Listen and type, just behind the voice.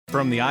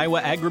From the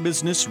Iowa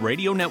Agribusiness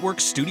Radio Network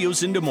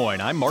studios in Des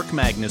Moines, I'm Mark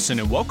Magnuson,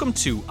 and welcome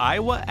to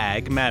Iowa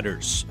Ag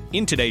Matters.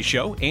 In today's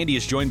show, Andy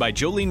is joined by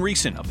Jolene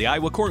Riessen of the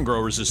Iowa Corn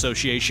Growers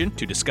Association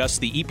to discuss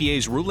the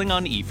EPA's ruling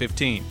on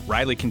E15.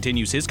 Riley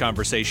continues his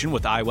conversation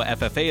with Iowa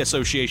FFA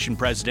Association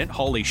President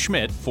Holly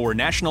Schmitt for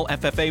National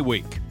FFA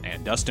Week.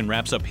 And Dustin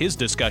wraps up his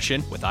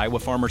discussion with Iowa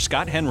farmer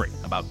Scott Henry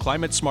about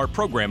climate-smart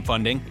program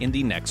funding in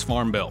the next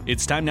Farm Bill.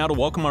 It's time now to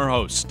welcome our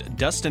hosts,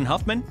 Dustin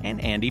Huffman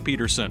and Andy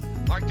Peterson.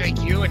 Mark,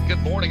 thank you, and good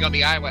morning on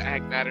the Iowa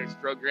Ag Matters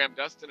program.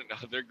 Dustin,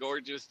 another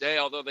gorgeous day,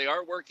 although they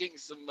are working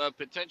some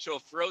potential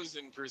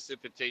frozen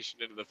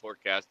precipitation into the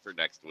forecast for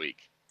next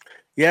week.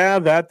 Yeah,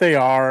 that they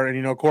are.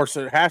 And, of course,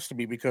 it has to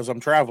be because I'm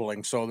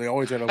traveling. So they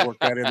always got to work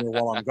that in there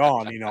while I'm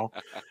gone,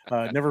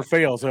 It never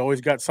fails. I always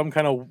got some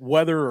kind of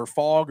weather or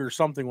fog or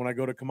something when I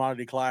go to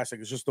Commodity Classic.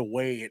 It's just the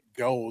way it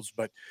goes.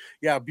 But,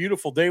 yeah,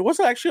 beautiful day. It was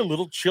actually a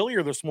little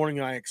chillier this morning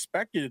than I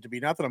expected it to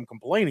be. Not that I'm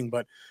complaining,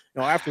 but,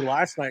 after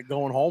last night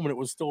going home and it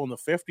was still in the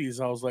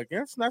 50s, I was like,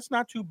 yeah, that's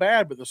not too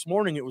bad. But this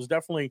morning it was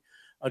definitely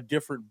a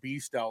different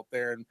beast out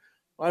there. And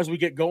as we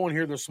get going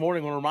here this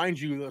morning, I want to remind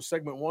you that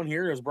segment one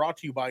here is brought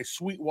to you by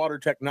Sweetwater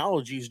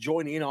Technologies.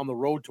 Join in on the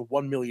road to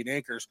 1 million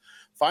acres.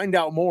 Find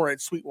out more at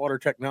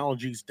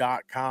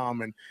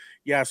sweetwatertechnologies.com. And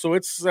yeah, so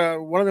it's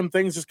one of them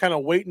things, just kind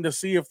of waiting to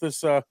see if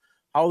this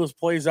how this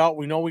plays out.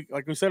 We know,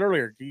 like we said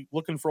earlier, keep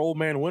looking for old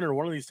man winter.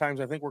 One of these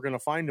times, I think we're going to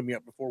find him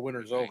yet before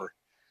winter's over.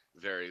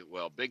 Very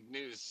well. Big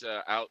news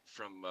out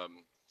from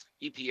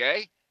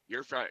EPA.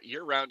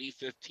 Year-round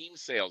E15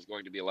 sales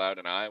going to be allowed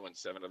in Iowa and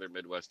 7 other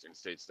Midwestern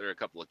states. There are a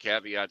couple of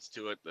caveats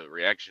to it. The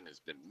reaction has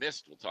been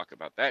missed. We'll talk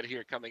about that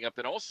here coming up.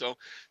 And also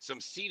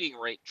some seeding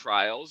rate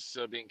trials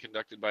being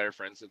conducted by our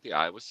friends at the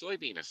Iowa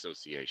Soybean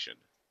Association.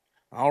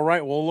 All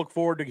right. We'll look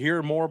forward to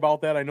hearing more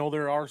about that. I know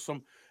there are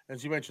some,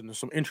 as you mentioned, there's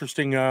some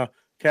interesting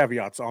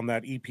caveats on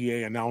that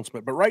EPA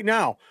announcement. But right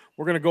now,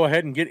 we're going to go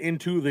ahead and get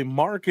into the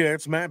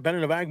markets. Matt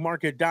Bennett of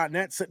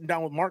agmarket.net sitting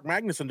down with Mark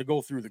Magnuson to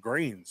go through the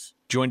grains.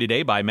 Joined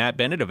today by Matt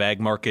Bennett of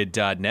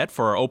agmarket.net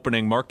for our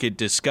opening market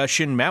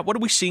discussion. Matt, what are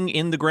we seeing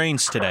in the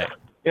grains today?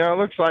 Yeah, it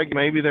looks like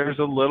maybe there's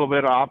a little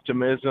bit of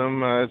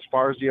optimism as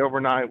far as the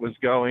overnight was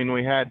going.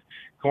 We had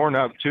corn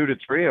up 2 to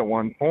 3 at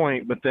one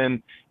point, but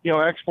then,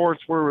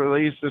 exports were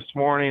released this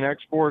morning.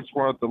 Exports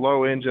were at the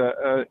low end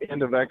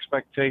of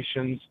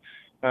expectations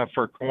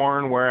for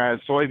corn, whereas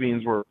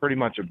soybeans were pretty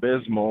much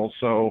abysmal.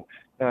 So,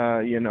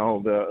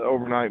 the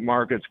overnight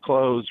markets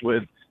closed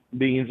with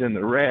beans in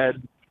the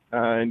red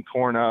and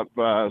corn up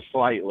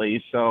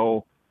slightly.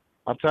 So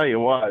I'll tell you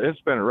what, it's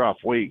been a rough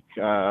week.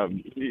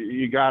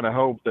 You got to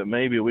hope that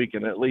maybe we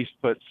can at least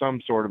put some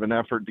sort of an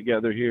effort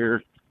together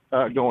here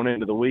going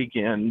into the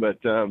weekend.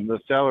 But the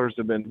sellers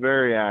have been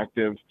very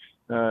active,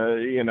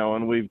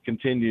 and we've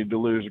continued to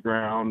lose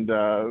ground,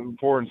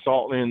 pouring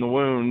salt in the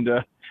wound,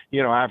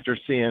 after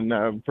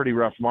seeing pretty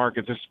rough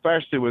markets,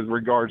 especially with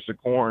regards to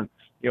corn,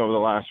 over the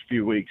last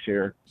few weeks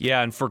here.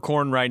 Yeah, and for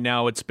corn right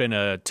now, it's been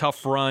a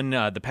tough run.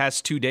 The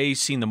past 2 days,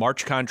 seen the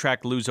March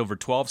contract lose over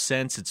 12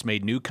 cents. It's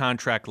made new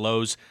contract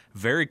lows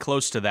very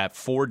close to that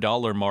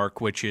 $4 mark,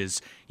 which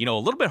is, a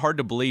little bit hard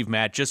to believe,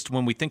 Matt, just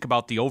when we think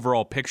about the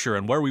overall picture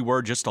and where we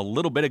were just a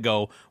little bit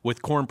ago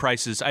with corn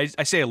prices. I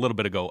say a little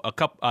bit ago,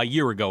 a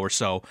year ago or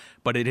so,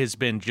 but it has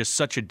been just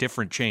such a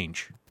different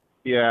change.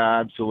 Yeah,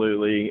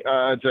 absolutely.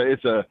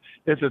 It's a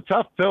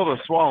tough pill to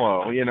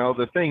swallow.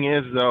 The thing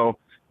is, though,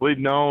 we've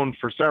known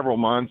for several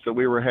months that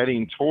we were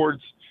heading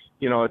towards,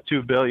 a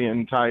 $2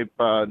 billion type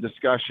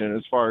discussion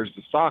as far as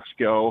the stocks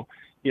go,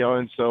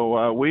 and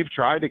so we've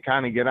tried to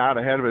kind of get out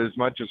ahead of it as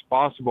much as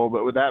possible.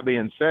 But with that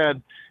being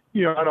said,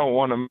 I don't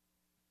want to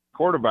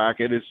quarterback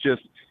it. It's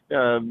just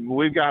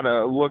we've got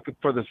to look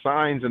for the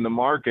signs in the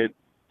market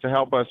to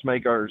help us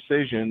make our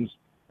decisions.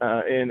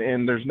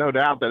 And there's no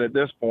doubt that at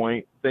this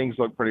point, things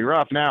look pretty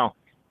rough. Now,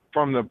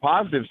 from the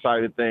positive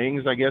side of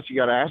things, I guess you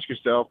got to ask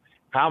yourself,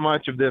 how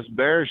much of this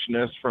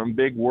bearishness from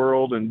big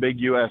world and big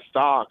U.S.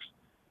 stocks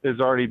is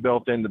already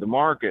built into the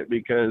market?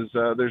 Because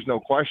there's no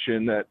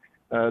question that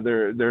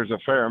there's a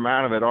fair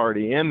amount of it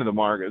already into the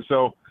market.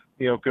 So,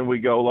 can we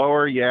go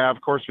lower? Yeah, of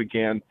course we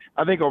can.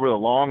 I think over the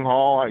long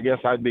haul, I guess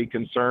I'd be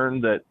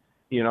concerned that,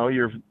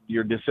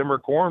 your December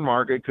corn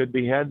market could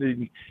be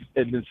headed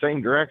in the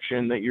same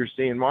direction that you're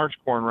seeing March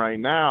corn right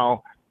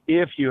now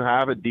if you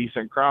have a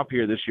decent crop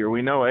here this year.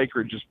 We know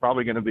acreage is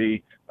probably going to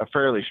be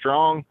fairly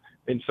strong.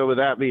 And so with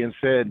that being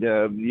said,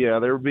 there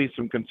will be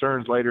some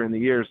concerns later in the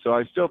year. So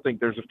I still think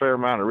there's a fair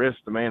amount of risk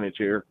to manage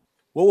here.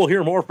 Well, we'll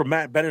hear more from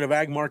Matt Bennett of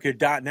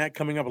agmarket.net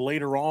coming up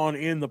later on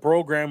in the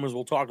program as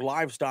we'll talk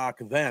livestock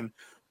then.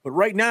 But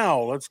right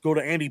now, let's go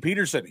to Andy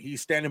Peterson.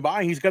 He's standing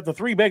by. He's got the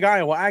 3 big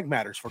Iowa Ag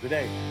Matters for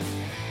today.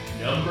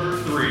 Number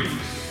 3.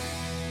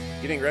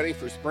 Getting ready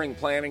for spring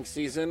planting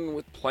season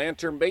with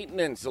planter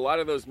maintenance. A lot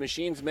of those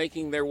machines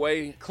making their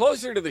way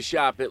closer to the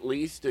shop, at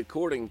least,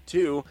 according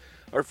to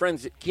our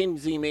friends at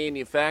Kinsey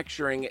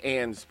Manufacturing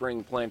and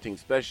spring planting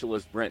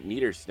specialist Brent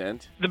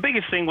Niederstent. The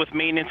biggest thing with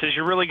maintenance is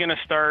you're really going to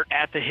start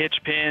at the hitch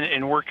pin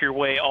and work your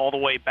way all the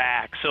way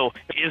back. So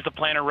is the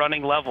planter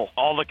running level?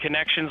 All the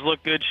connections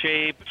look good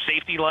shape,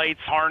 safety lights,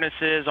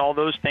 harnesses, all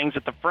those things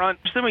at the front.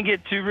 So then we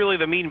get to really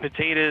the meat and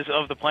potatoes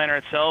of the planter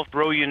itself,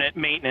 row unit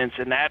maintenance,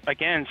 and that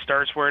again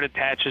starts where it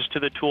attaches to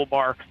the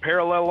toolbar.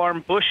 Parallel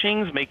arm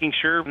bushings, making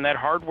sure that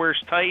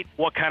hardware's tight.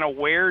 What kind of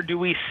wear do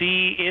we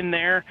see in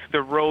there?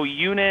 The row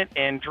unit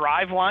and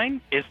drive line,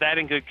 is that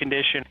in good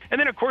condition? And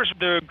then, of course,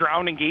 the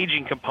ground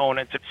engaging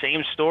components.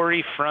 Same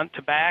story, front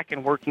to back,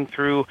 and working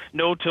through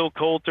no-till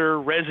coulter,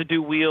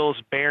 residue wheels,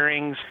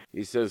 bearings.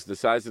 He says the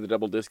size of the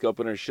double disc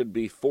opener should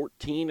be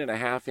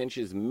 14.5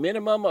 inches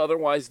minimum.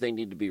 Otherwise, they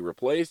need to be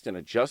replaced. An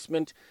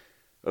adjustment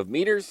of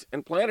meters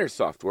and planter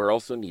software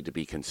also need to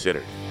be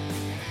considered.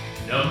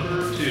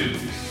 Number 2.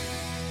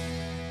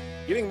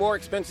 Getting more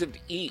expensive to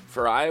eat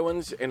for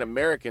Iowans and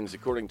Americans,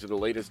 according to the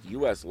latest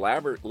U.S.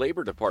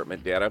 Labor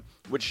Department data,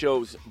 which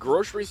shows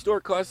grocery store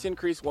costs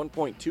increased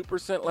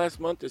 1.2% last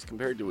month as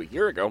compared to a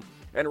year ago,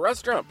 and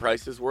restaurant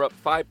prices were up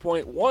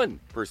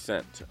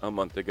 5.1% a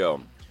month ago.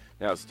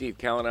 Now, Steve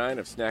Kallenine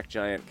of snack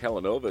giant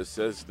Kellanova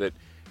says that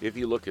if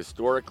you look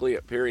historically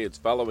at periods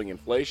following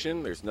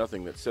inflation, there's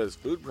nothing that says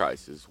food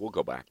prices will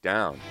go back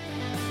down.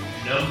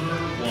 Number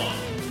 1.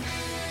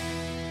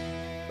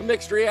 A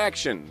mixed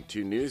reaction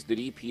to news that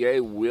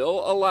EPA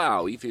will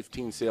allow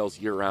E15 sales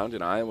year-round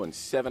in Iowa and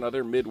 7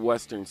 other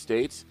Midwestern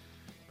states,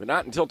 but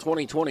not until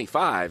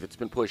 2025. It's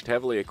been pushed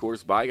heavily, of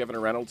course, by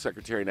Governor Reynolds,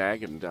 Secretary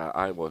Nag, and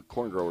Iowa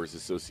Corn Growers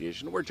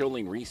Association, where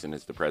Jolene Riessen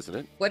is the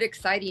president. What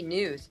exciting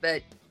news,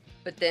 but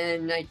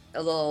then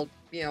a little,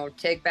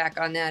 take back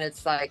on that.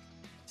 It's like,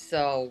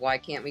 so why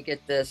can't we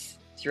get this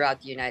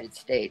throughout the United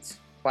States?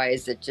 Why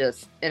is it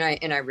just, and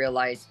I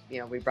realize,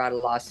 we brought a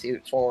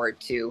lawsuit forward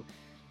to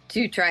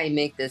try and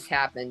make this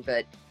happen,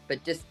 but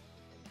just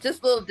a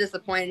little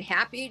disappointed.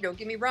 Happy, don't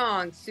get me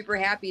wrong, super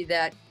happy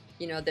that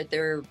that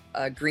they're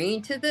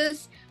agreeing to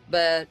this,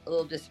 but a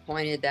little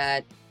disappointed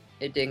that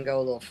it didn't go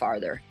a little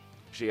farther.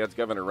 She adds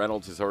Governor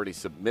Reynolds has already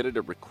submitted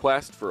a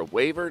request for a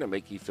waiver to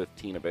make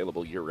E15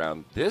 available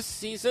year-round this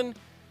season,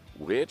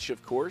 which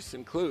of course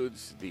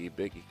includes the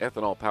big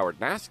ethanol-powered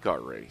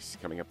NASCAR race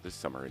coming up this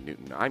summer in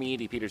Newton. I'm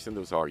Andy Peterson.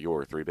 Those are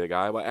your 3 big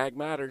Iowa Ag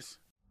Matters.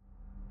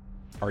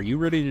 Are you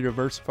ready to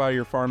diversify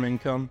your farm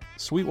income?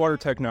 Sweetwater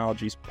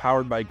Technologies,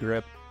 powered by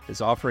GRIP, is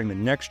offering the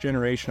next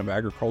generation of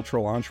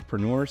agricultural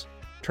entrepreneurs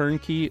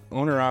turnkey,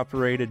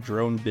 owner-operated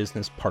drone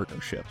business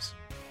partnerships.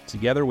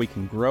 Together, we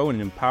can grow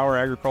and empower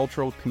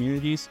agricultural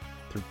communities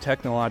through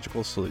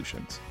technological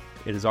solutions.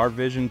 It is our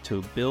vision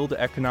to build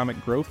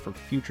economic growth for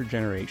future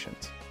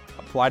generations.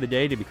 Apply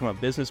today to become a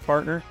business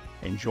partner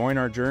and join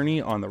our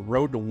journey on the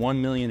road to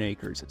 1 million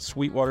acres at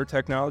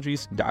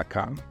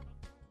sweetwatertechnologies.com.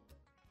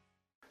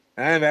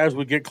 And as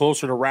we get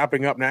closer to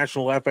wrapping up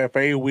National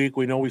FFA Week,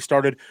 we know we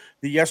started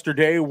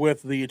yesterday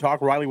with the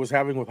talk Riley was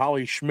having with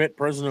Holly Schmitt,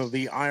 president of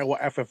the Iowa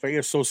FFA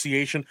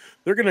Association.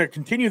 They're going to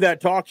continue that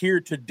talk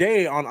here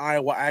today on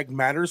Iowa Ag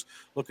Matters.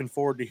 Looking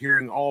forward to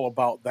hearing all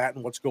about that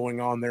and what's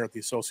going on there at the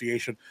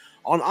association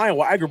on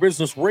Iowa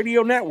Agribusiness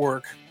Radio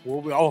Network.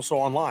 We'll be also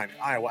online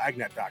at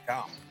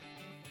iowaagnet.com.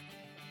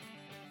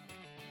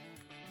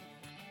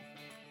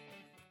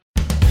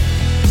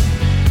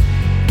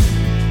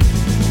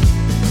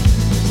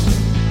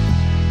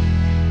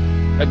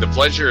 Had the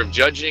pleasure of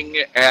judging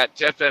at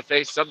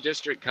FFA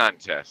Subdistrict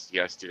Contest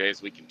yesterday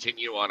as we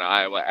continue on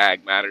Iowa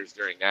Ag Matters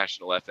during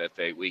National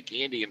FFA Week.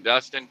 Andy and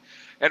Dustin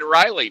and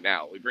Riley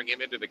now. We bring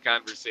him into the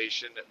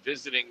conversation,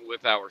 visiting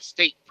with our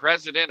state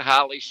president,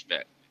 Holly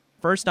Schmitt.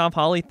 First off,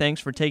 Holly, thanks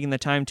for taking the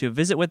time to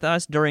visit with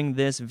us during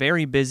this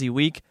very busy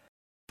week,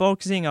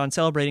 focusing on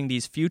celebrating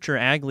these future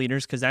ag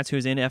leaders, because that's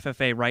who's in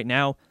FFA right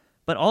now,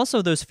 but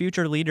also those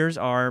future leaders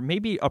are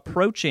maybe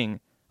approaching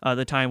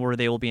the time where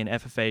they will be in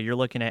FFA. You're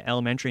looking at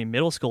elementary and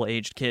middle school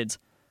aged kids.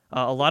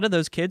 A lot of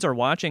those kids are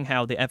watching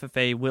how the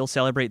FFA will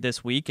celebrate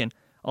this week, and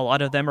a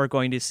lot of them are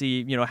going to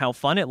see, how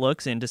fun it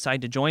looks and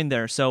decide to join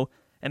there. So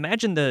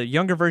imagine the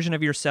younger version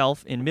of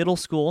yourself in middle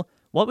school.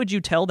 What would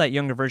you tell that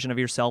younger version of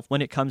yourself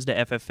when it comes to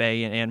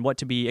FFA and what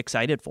to be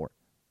excited for?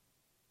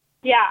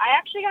 Yeah, I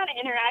actually got to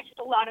interact with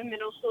a lot of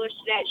middle schoolers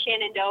today at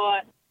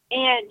Shenandoah,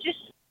 and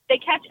they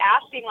kept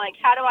asking,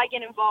 how do I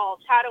get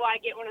involved? How do I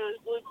get one of those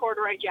blue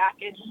corduroy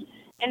jackets?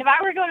 And if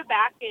I were to go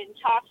back and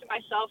talk to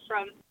myself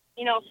from,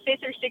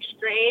 5th or 6th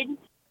grade,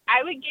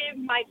 I would give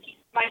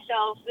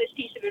myself this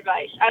piece of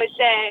advice. I would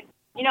say,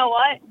 you know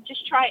what,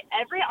 just try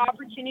every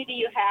opportunity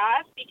you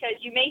have, because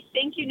you may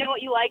think you know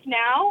what you like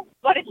now,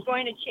 but it's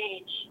going to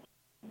change.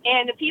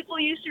 And the people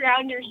you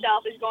surround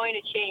yourself is going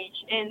to change,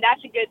 and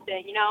that's a good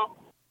thing,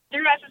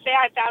 Through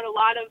FFA, I found a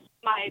lot of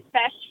my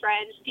best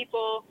friends,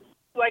 people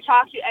who I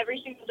talk to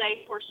every single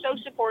day who are so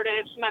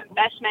supportive, some of my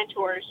best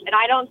mentors, and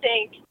I don't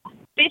think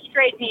 5th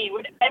grade me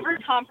would ever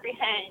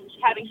comprehend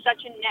having such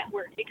a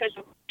network because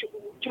of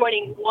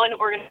joining one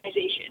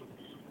organization.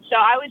 So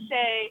I would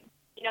say,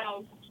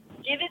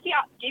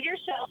 give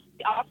yourself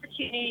the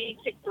opportunity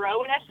to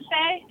grow in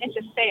FFA and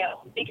to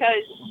fail,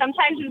 because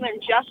sometimes we learn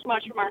just as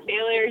much from our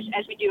failures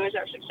as we do as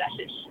our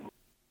successes.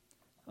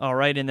 All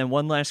right, and then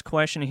one last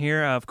question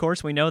here. Of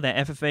course, we know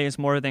that FFA is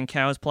more than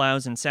cows,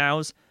 plows, and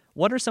sows.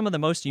 What are some of the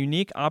most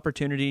unique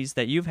opportunities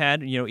that you've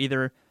had,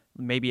 either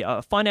maybe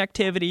a fun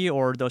activity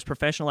or those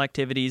professional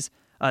activities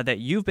that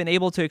you've been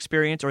able to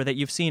experience or that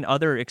you've seen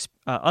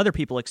other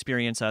people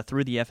experience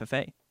through the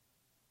FFA?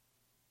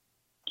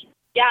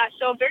 Yeah,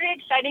 so a very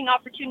exciting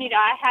opportunity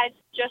I had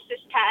just this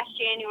past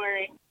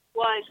January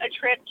was a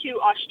trip to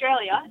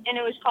Australia, and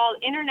it was called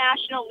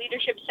International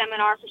Leadership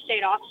Seminar for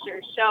State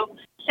Officers. So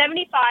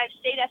 75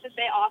 state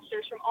FFA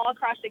officers from all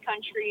across the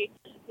country.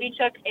 We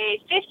took a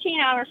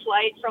 15-hour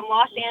flight from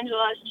Los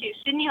Angeles to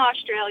Sydney,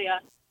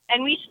 Australia,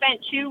 and we spent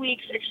 2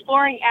 weeks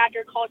exploring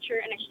agriculture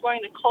and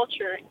exploring the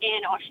culture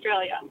in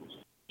Australia.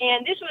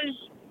 And this was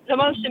the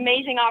most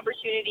amazing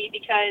opportunity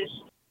because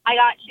I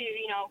got to,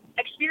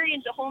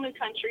 experience a whole new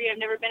country.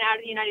 I've never been out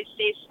of the United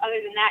States other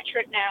than that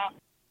trip now.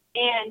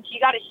 And you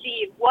got to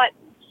see what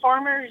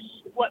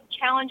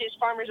challenges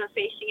farmers are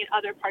facing in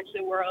other parts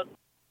of the world.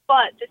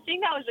 But the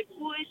thing that was the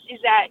coolest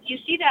is that you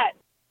see that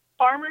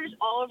farmers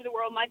all over the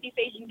world might be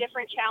facing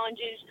different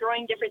challenges,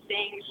 growing different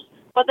things,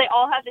 but they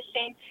all have the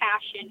same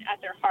passion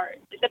at their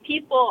heart. The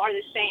people are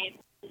the same.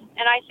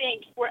 And I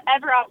think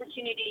wherever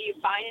opportunity you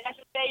find in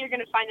FFA, you're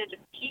going to find that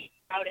the people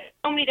about it.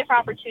 So many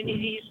different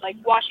opportunities like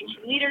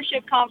Washington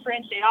Leadership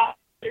Conference, State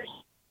Officers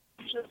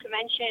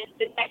Convention,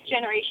 the Next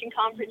Generation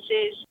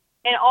Conferences,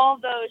 and all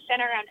of those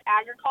center around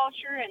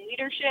agriculture and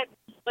leadership,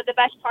 but the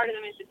best part of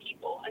them is the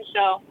people. And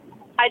so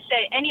I'd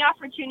say any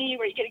opportunity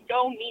where you get to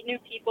go meet new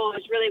people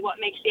is really what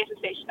makes the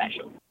FFA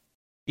special.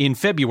 In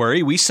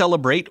February, we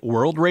celebrate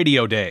World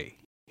Radio Day.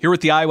 Here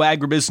at the Iowa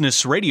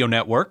Agribusiness Radio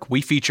Network,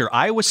 we feature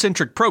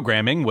Iowa-centric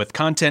programming with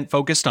content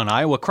focused on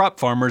Iowa crop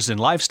farmers and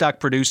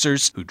livestock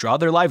producers who draw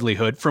their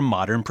livelihood from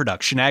modern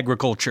production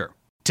agriculture.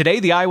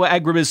 Today, the Iowa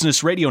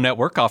Agribusiness Radio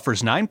Network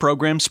offers 9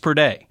 programs per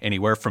day,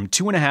 anywhere from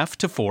 2.5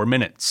 to 4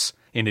 minutes.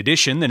 In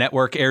addition, the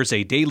network airs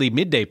a daily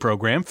midday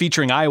program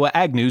featuring Iowa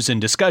ag news and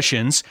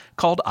discussions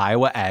called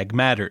Iowa Ag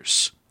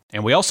Matters.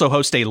 And we also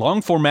host a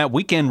long-format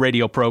weekend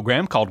radio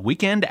program called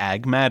Weekend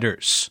Ag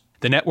Matters.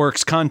 The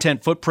network's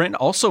content footprint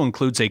also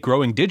includes a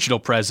growing digital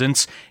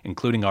presence,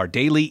 including our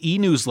daily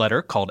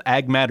e-newsletter called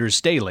Ag Matters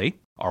Daily,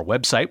 our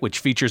website, which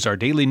features our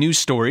daily news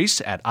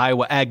stories at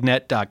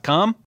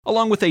iowaagnet.com,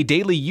 along with a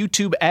daily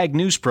YouTube ag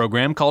news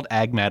program called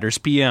Ag Matters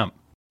PM.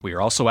 We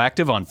are also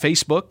active on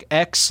Facebook,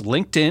 X,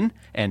 LinkedIn,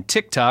 and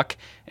TikTok,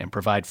 and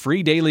provide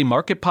free daily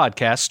market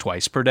podcasts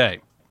twice per day.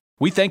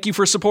 We thank you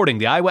for supporting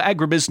the Iowa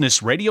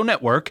Agribusiness Radio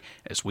Network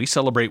as we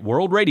celebrate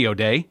World Radio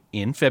Day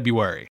in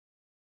February.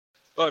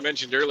 Well, I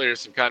mentioned earlier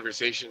some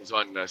conversations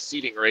on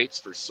seeding rates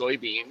for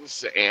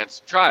soybeans and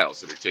some trials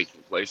that are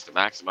taking place to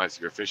maximize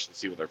their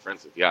efficiency with our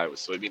friends at the Iowa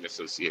Soybean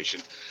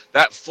Association.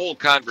 That full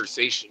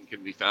conversation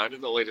can be found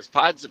in the latest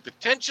Pods of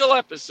Potential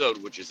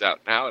episode, which is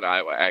out now at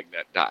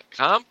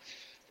iowaagnet.com.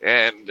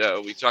 And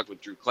we talked with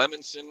Drew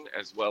Clemenson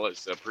as well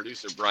as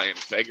producer Brian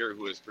Feger,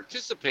 who has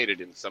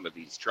participated in some of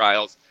these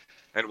trials.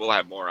 And we'll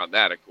have more on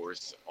that, of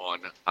course, on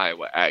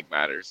Iowa Ag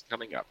Matters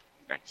coming up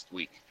next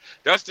week.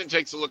 Dustin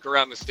takes a look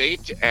around the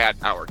state at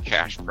our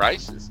cash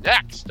prices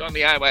next on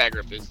the Iowa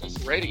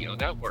Agribusiness Radio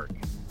Network.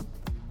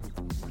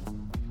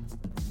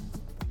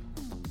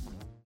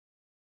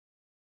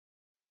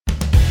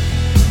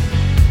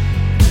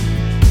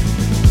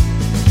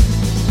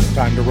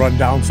 Time to run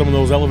down some of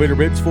those elevator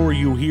bids for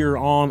you here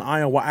on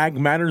Iowa Ag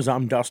Matters.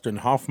 I'm Dustin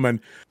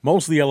Huffman.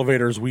 Most of the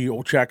elevators we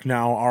check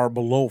now are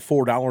below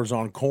 $4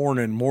 on corn,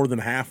 and more than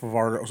half of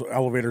our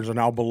elevators are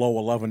now below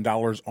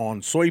 $11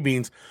 on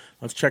soybeans.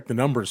 Let's check the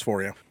numbers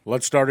for you.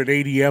 Let's start at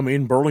ADM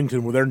in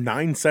Burlington, where they're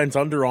 9 cents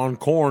under on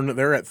corn.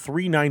 They're at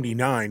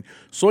 $3.99.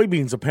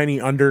 Soybeans a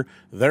penny under.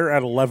 They're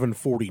at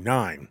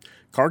 $11.49.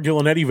 Cargill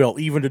and Eddyville,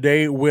 even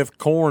today with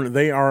corn,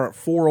 they are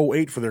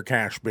 $4.08 for their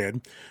cash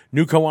bid.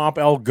 New Co-op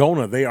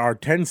Algona, they are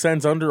 10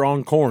 cents under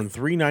on corn,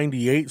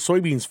 $3.98.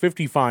 Soybeans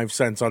 55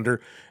 cents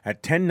under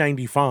at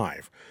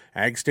 $10.95.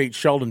 Ag State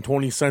Sheldon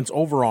 20 cents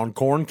over on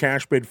corn,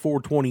 cash bid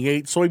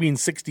 $4.28. Soybeans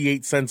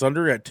 68 cents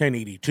under at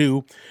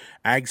 $10.82.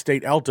 Ag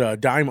State Elta, a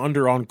dime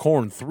under on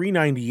corn,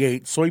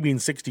 $3.98.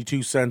 Soybeans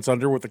 62 cents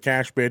under with the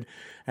cash bid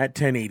at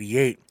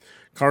 $10.88.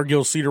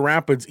 Cargill Cedar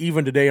Rapids,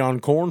 even today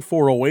on corn,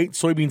 $4.08.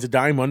 Soybeans a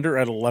dime under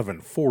at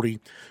 $11.40.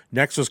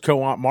 Nexus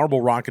Co-op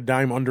Marble Rock, a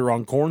dime under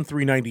on corn,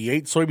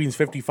 $3.98. Soybeans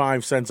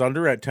 55 cents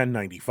under at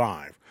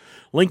 $10.95.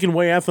 Lincoln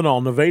Way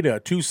Ethanol, Nevada,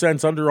 2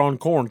 cents under on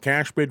corn,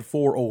 cash bid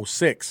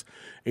 $4.06.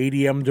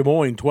 ADM Des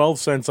Moines, 12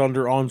 cents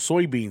under on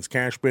soybeans,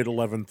 cash bid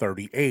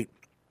 $11.38.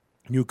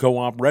 New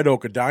Co-op Red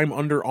Oak, a dime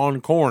under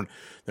on corn.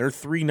 They're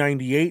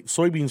 $3.98.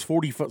 Soybeans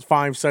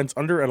 45 cents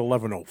under at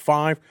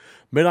 $11.05.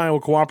 Mid-Iowa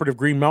Cooperative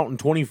Green Mountain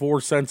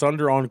 24 cents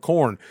under on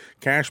corn.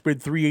 Cash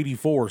bid $3.84.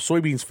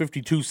 Soybeans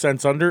 52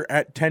 cents under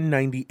at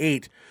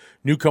 $10.98.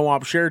 New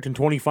Co-op Sheraton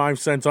 25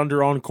 cents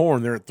under on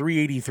corn. They're at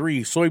 $3.83.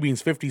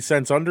 Soybeans 50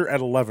 cents under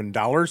at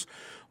 $11.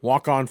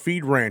 Walk-On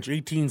Feed Ranch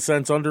 18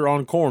 cents under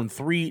on corn,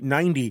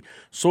 $3.90.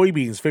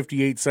 Soybeans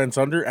 58 cents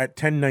under at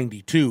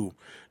 $10.92.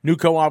 New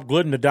Co-op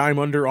Glidden a dime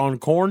under on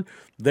corn.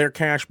 Their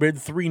cash bid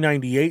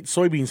 $3.98.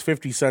 Soybeans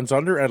 50 cents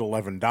under at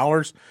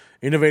 $11.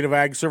 Innovative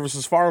Ag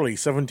Services Farley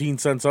 17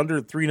 cents under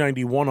at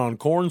 $3.91 on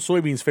corn.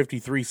 Soybeans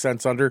 53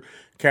 cents under.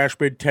 Cash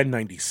bid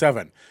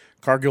 $10.97.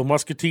 Cargill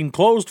Muscatine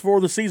closed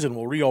for the season,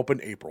 will reopen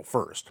April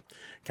 1st.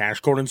 Cash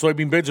corn and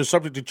soybean bids are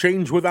subject to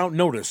change without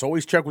notice.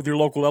 Always check with your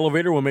local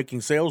elevator when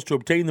making sales to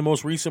obtain the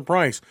most recent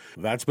price.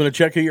 That's been a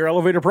check of your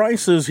elevator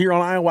prices here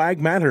on Iowa Ag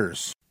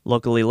Matters.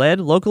 Locally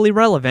led, locally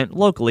relevant,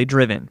 locally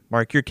driven.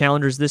 Mark your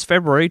calendars this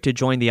February to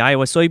join the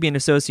Iowa Soybean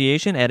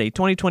Association at a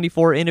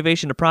 2024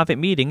 Innovation to Profit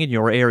meeting in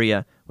your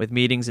area. With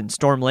meetings in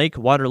Storm Lake,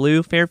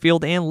 Waterloo,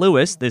 Fairfield, and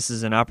Lewis, this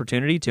is an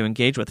opportunity to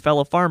engage with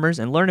fellow farmers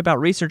and learn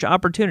about research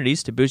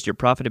opportunities to boost your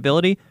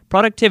profitability,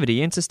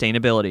 productivity, and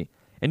sustainability.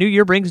 A new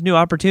year brings new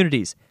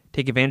opportunities.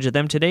 Take advantage of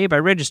them today by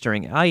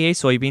registering at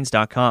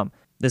iasoybeans.com.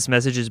 This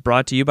message is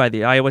brought to you by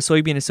the Iowa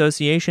Soybean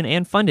Association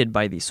and funded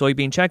by the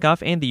Soybean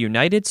Checkoff and the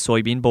United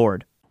Soybean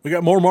Board. We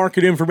got more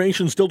market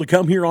information still to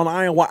come here on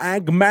Iowa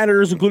Ag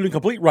Matters, including a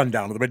complete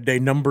rundown of the midday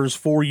numbers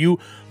for you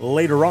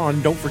later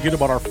on. Don't forget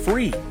about our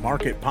free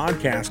market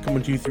podcast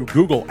coming to you through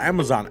Google,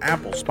 Amazon,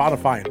 Apple,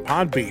 Spotify, and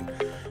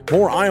Podbean.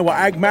 More Iowa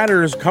Ag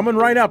Matters coming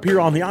right up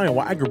here on the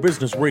Iowa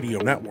Agribusiness Radio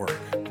Network.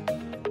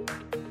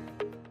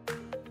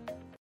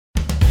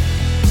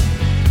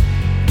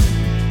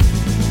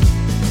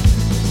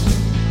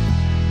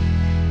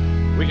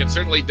 We can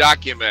certainly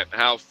document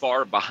how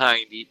far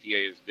behind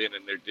EPA has been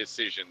in their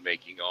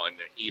decision-making on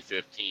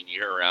E15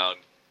 year-round.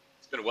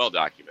 It's been well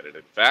documented,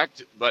 in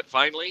fact. But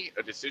finally,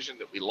 a decision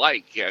that we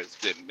like has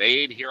been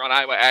made here on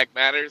Iowa Ag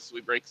Matters.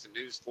 We break some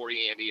news for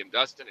you, Andy and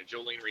Dustin, and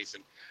Jolene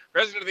Riessen,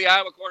 president of the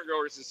Iowa Corn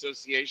Growers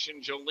Association.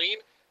 Jolene,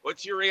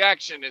 what's your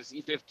reaction as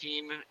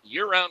E15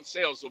 year-round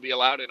sales will be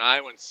allowed in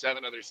Iowa and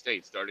 7 other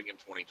states starting in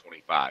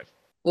 2025?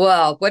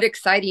 Well, what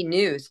exciting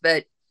news.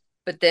 But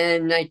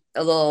then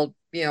a little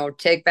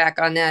take back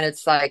on that.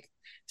 It's like,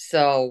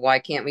 so why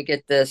can't we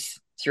get this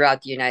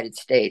throughout the United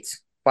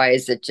States? Why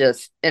is it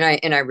just, and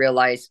I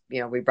realize,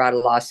 we brought a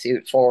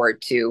lawsuit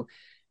forward to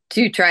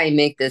try and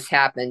make this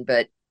happen,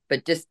 but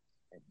just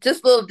a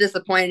little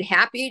disappointed,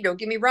 happy, don't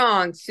get me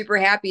wrong, super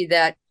happy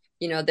that,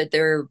 that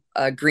they're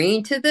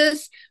agreeing to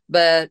this,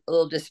 but a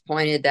little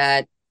disappointed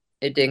that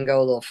it didn't go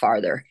a little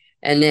farther.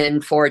 And then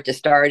for it to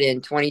start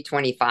in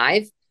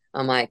 2025,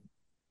 I'm like,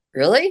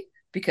 really?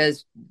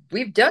 Because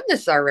we've done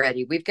this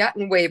already. We've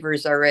gotten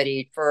waivers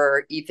already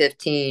for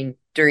E15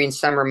 during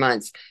summer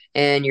months,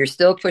 and you're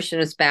still pushing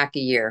us back a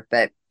year.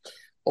 But,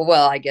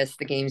 well, I guess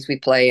the games we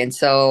play. And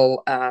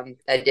so I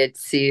did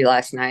see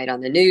last night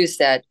on the news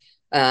that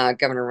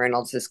Governor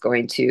Reynolds is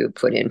going to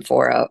put in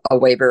for a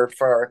waiver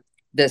for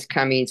this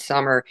coming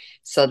summer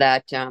so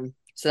that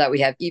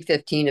we have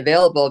E15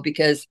 available.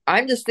 Because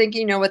I'm just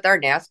thinking, with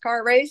our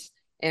NASCAR race,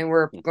 and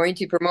we're going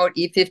to promote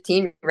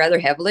E15 rather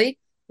heavily,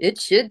 it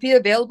should be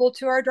available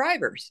to our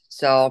drivers.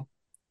 So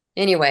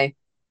anyway,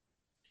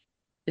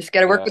 just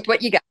got to work with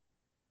what you got.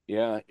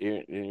 Yeah,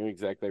 you're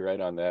exactly right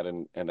on that.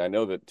 And I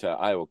know that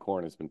Iowa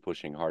Corn has been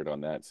pushing hard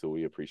on that. So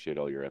we appreciate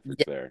all your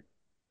efforts there.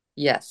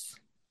 Yes.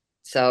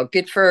 So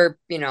good for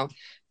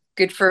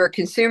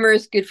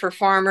consumers, good for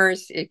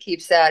farmers. It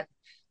keeps that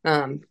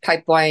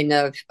pipeline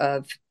of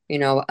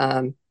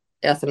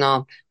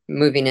ethanol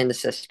moving in the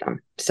system.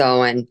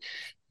 So, and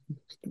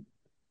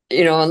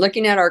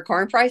looking at our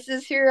corn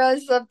prices here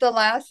as of the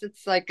last,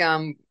 it's like,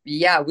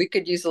 we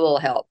could use a little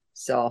help.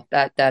 So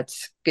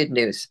that's good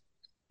news.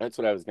 That's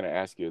what I was going to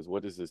ask you is,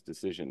 what does this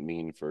decision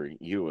mean for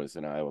you as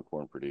an Iowa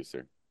corn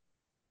producer?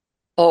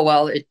 Oh,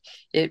 well,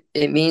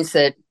 it means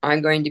that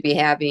I'm going to be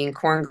having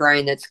corn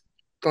grind that's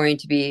going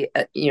to be,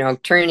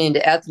 turned into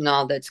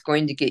ethanol that's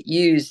going to get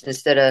used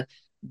instead of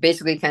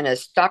basically kind of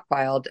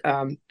stockpiled.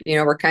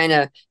 We're kind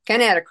of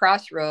at a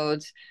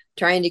crossroads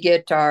trying to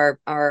get our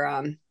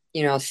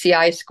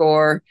CI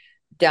score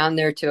down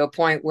there to a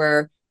point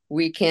where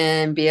we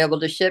can be able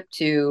to ship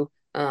to,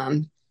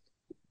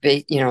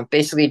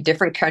 basically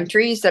different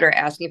countries that are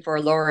asking for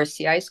a lower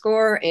CI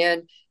score.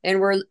 And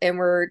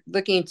we're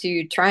looking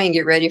to try and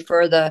get ready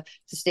for the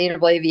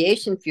sustainable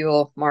aviation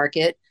fuel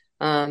market.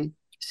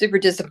 Super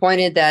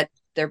disappointed that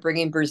they're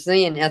bringing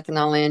Brazilian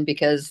ethanol in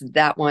because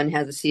that one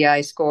has a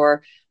CI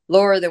score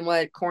lower than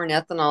what corn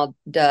ethanol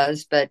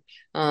does. But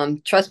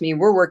trust me,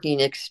 we're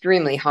working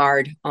extremely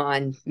hard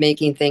on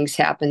making things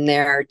happen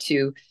there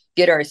to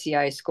get our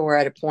CI score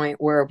at a point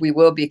where we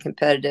will be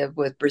competitive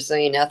with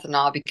Brazilian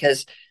ethanol,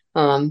 because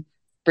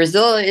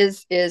Brazil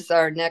is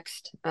our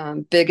next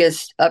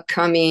biggest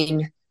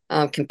upcoming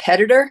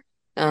competitor.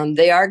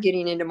 They are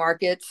getting into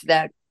markets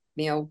that,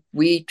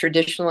 we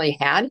traditionally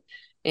had.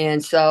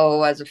 And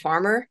so as a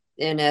farmer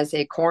and as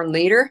a corn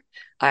leader,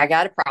 I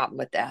got a problem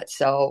with that.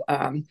 So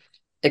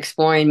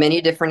exploring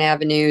many different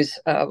avenues,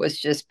 was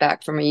just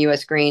back from a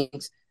U.S.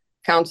 Greens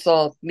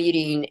Council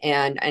meeting,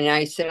 and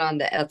I sit on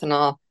the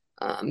ethanol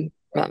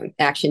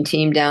action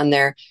team down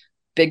there.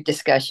 Big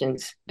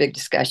discussions.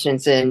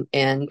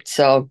 And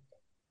so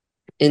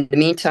in the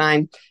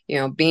meantime,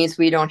 beans,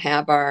 we don't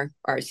have our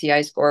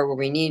CI score where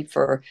we need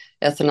for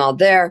ethanol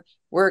there.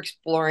 we're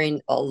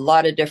exploring a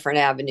lot of different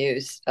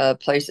avenues,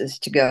 places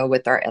to go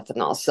with our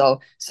ethanol.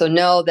 So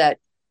know that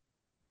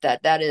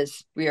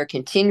is, we are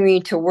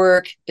continuing to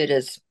work. It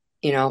is,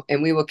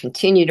 and we will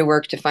continue to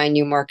work to find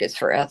new markets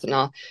for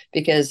ethanol,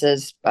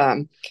 because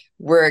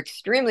we're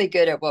extremely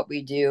good at what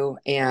we do,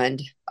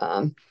 and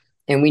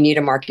we need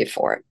a market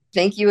for it.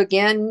 Thank you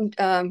again,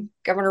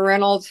 Governor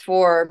Reynolds,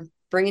 for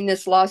bringing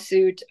this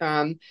lawsuit.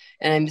 And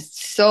I'm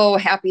so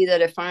happy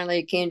that it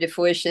finally came to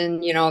fruition,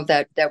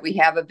 that we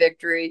have a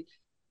victory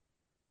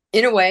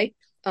in a way.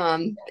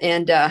 And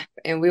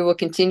we will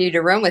continue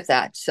to run with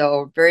that.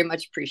 So very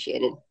much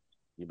appreciated.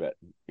 You bet.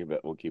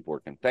 We'll keep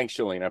working. Thanks,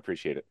 Jolene. I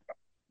appreciate it.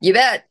 You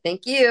bet.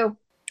 Thank you.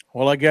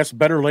 Well, I guess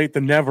better late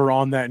than never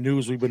on that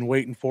news we've been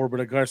waiting for.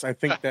 But I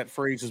think that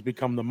phrase has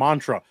become the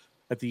mantra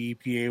at the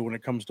EPA when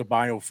it comes to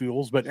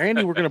biofuels. But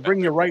Andy, we're going to bring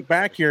you right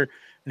back here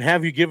and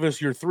have you give us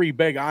your 3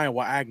 big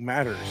Iowa Ag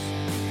Matters.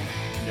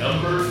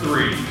 Number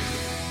 3.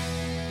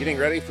 Getting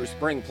ready for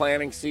spring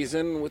planting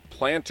season with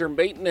planter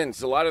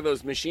maintenance. A lot of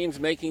those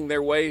machines making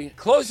their way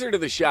closer to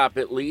the shop,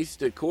 at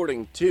least,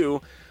 according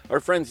to our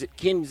friends at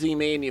Kinsey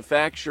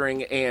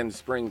Manufacturing and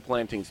spring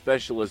planting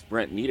specialist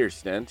Brent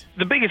Niederstent.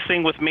 The biggest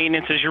thing with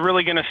maintenance is you're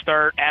really going to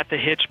start at the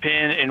hitch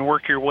pin and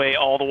work your way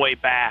all the way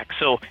back.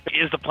 So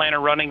is the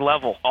planter running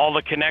level? All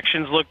the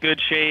connections look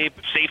good shape,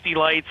 safety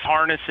lights,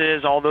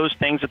 harnesses, all those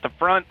things at the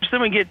front. So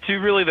then we get to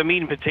really the meat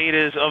and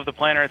potatoes of the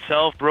planter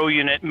itself, row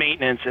unit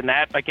maintenance. And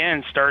that,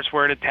 again, starts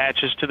where it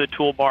attaches to the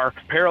toolbar.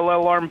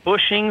 Parallel arm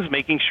bushings,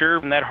 making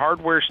sure that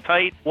hardware's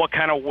tight. What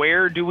kind of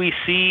wear do we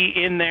see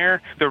in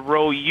there? The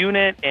row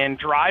unit and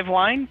drive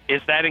line,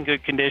 is that in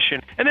good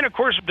condition? And then, of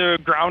course, the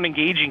ground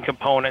engaging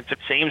components.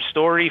 Same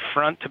story,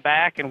 front to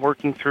back, and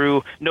working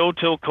through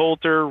no-till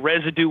coulter,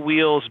 residue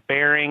wheels,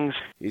 bearings.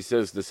 He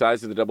says the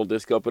size of the double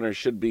disc opener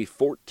should be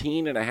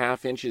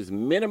 14.5 inches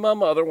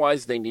minimum.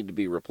 Otherwise, they need to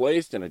be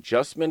replaced. An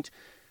adjustment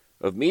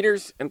of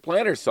meters and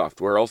planter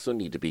software also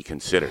need to be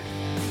considered.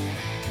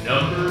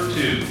 Number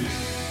 2.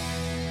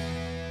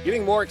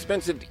 Getting more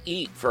expensive to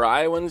eat for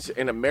Iowans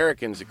and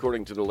Americans,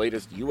 according to the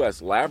latest U.S.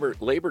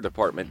 Labor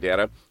Department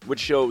data, which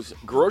shows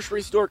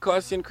grocery store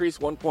costs increased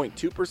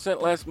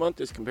 1.2% last month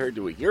as compared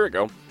to a year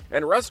ago,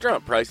 and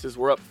restaurant prices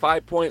were up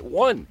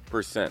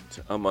 5.1%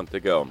 a month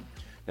ago.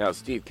 Now,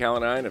 Steve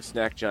Calenine of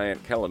snack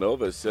giant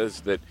Kalanova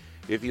says that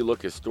if you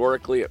look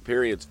historically at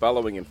periods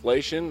following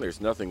inflation, there's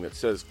nothing that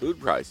says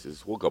food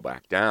prices will go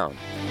back down.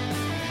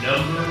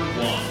 Number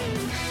 1.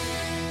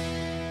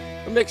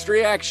 A mixed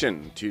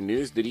reaction to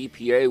news that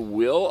EPA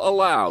will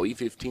allow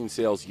E15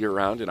 sales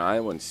year-round in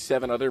Iowa and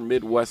 7 other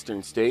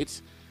Midwestern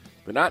states,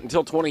 but not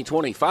until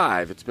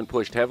 2025. It's been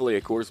pushed heavily,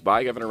 of course,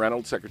 by Governor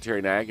Reynolds, Secretary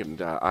of Ag,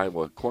 and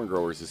Iowa Corn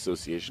Growers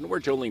Association, where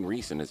Jolene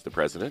Riessen is the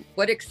president.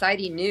 What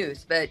exciting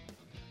news, but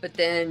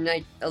then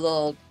a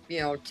little,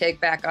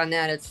 take back on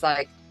that. It's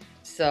like,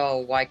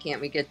 so why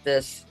can't we get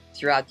this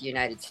throughout the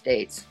United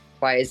States?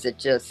 Why is it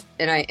just,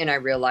 and I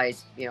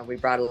realize, we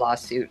brought a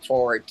lawsuit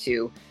forward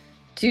to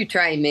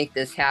try and make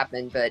this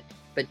happen, but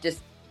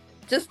just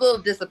a little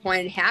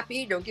disappointed.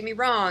 Happy, don't get me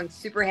wrong,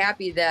 super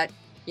happy that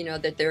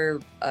that they're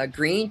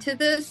agreeing to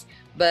this,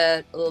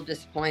 but a little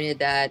disappointed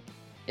that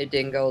it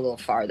didn't go a little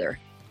farther.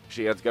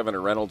 She adds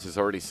Governor Reynolds has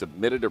already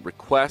submitted a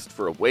request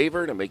for a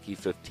waiver to make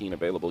E15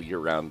 available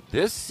year-round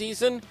this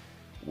season,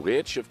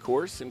 which, of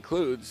course,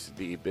 includes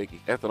the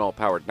big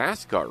ethanol-powered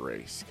NASCAR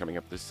race coming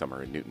up this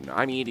summer in Newton.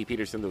 I'm Andy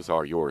Peterson. Those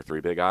are your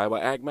 3 big Iowa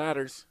Ag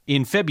Matters.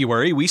 In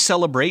February, we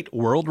celebrate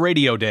World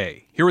Radio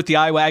Day. Here at the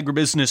Iowa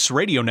Agribusiness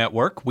Radio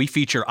Network, we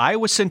feature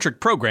Iowa-centric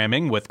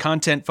programming with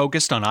content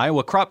focused on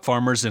Iowa crop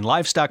farmers and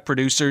livestock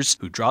producers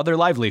who draw their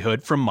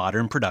livelihood from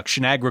modern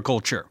production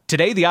agriculture.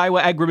 Today, the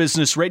Iowa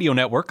Agribusiness Radio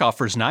Network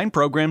offers 9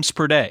 programs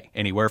per day,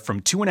 anywhere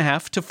from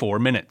 2.5 to 4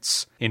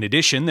 minutes. In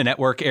addition, the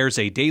network airs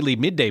a daily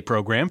midday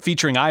program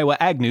featuring Iowa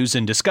ag news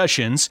and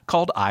discussions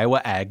called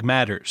Iowa Ag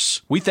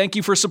Matters. We thank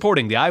you for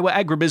supporting the Iowa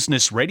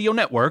Agribusiness Radio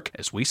Network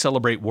as we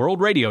celebrate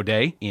World Radio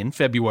Day in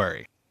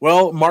February.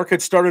 Well,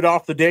 markets started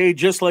off the day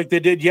just like they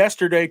did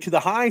yesterday to the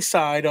high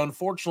side.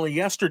 Unfortunately,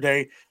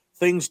 yesterday,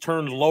 things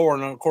turned lower.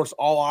 And, of course,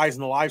 all eyes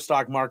in the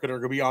livestock market are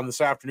going to be on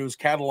this afternoon's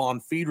cattle on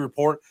feed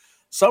report.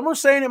 Some are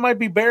saying it might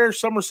be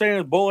bearish. Some are saying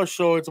it's bullish,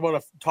 so it's about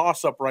a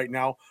toss-up right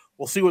now.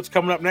 We'll see what's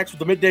coming up next with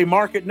the midday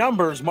market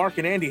numbers. Mark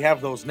and Andy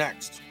have those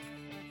next.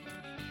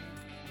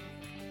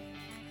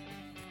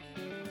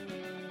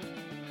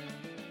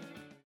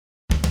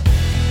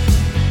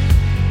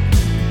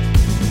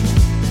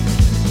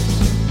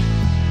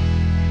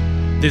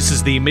 This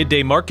is the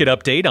Midday Market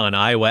Update on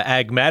Iowa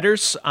Ag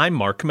Matters. I'm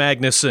Mark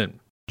Magnuson.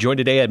 Joined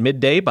today at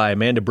midday by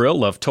Amanda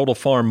Brill of Total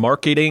Farm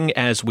Marketing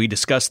as we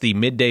discuss the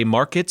midday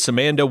markets.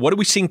 Amanda, what are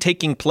we seeing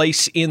taking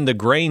place in the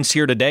grains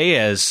here today,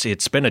 as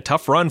it's been a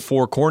tough run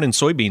for corn and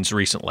soybeans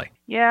recently?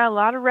 Yeah, a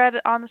lot of red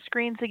on the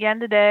screens again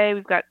today.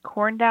 We've got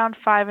corn down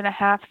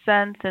 5.5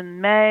 cents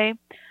in May,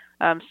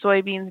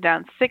 soybeans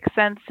down 6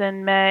 cents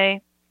in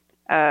May,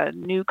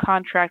 new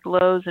contract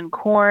lows in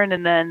corn,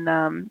 and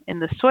then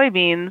in the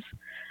soybeans,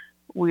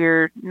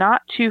 we're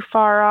not too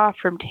far off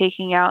from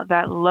taking out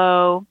that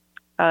low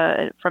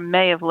from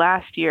May of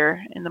last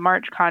year. In the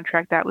March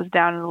contract, that was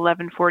down at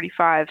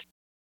 $11.45.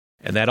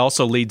 And that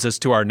also leads us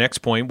to our next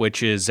point,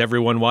 which is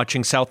everyone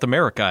watching South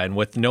America. And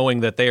with knowing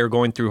that they are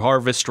going through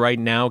harvest right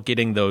now,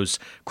 getting those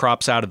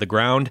crops out of the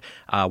ground,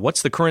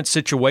 what's the current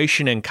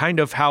situation and kind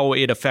of how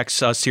it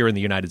affects us here in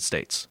the United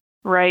States?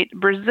 Right.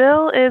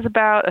 Brazil is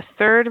about a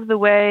third of the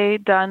way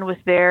done with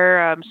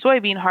their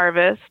soybean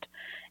harvest.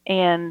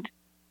 And,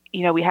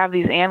 we have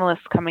these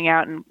analysts coming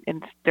out and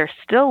they're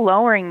still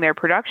lowering their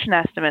production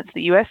estimates.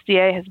 The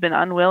USDA has been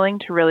unwilling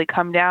to really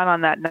come down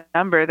on that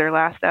number. Their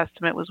last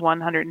estimate was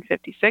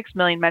 156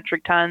 million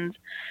metric tons.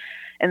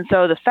 And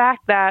so the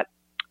fact that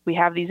we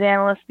have these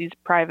analysts, these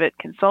private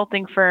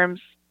consulting firms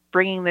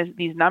bringing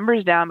these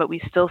numbers down, but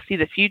we still see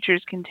the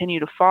futures continue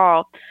to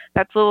fall,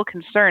 that's a little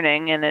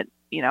concerning. And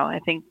I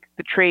think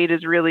the trade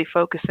is really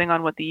focusing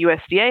on what the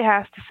USDA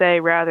has to say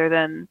rather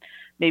than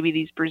maybe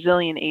these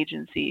Brazilian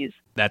agencies.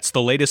 That's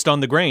the latest on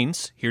the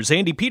grains. Here's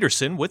Andy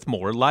Peterson with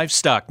more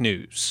livestock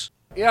news.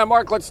 Yeah,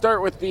 Mark, let's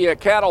start with the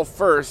cattle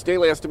first.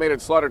 Daily estimated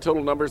slaughter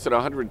total numbers at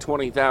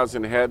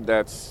 120,000 head.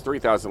 That's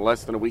 3,000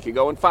 less than a week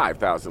ago and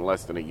 5,000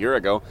 less than a year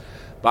ago.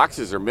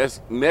 Boxes are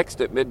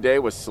mixed at midday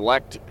with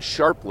select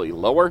sharply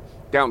lower,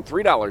 down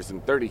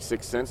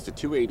 $3.36 to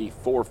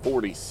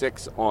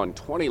 $284.46 on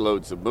 20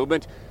 loads of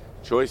movement.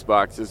 Choice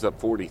boxes up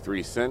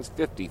 43 cents,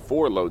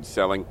 54 loads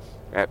selling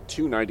at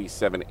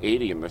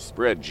 $297.80, and the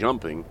spread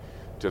jumping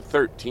to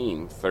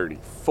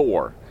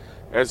 $13.34.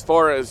 As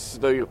far as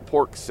the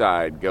pork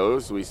side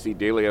goes, we see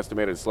daily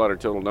estimated slaughter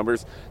total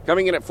numbers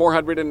coming in at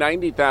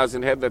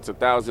 490,000 head. That's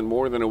 1,000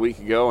 more than a week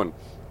ago and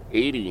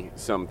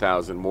 80-some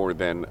thousand more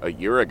than a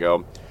year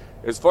ago.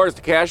 As far as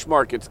the cash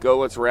markets go,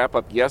 let's wrap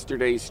up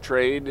yesterday's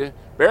trade.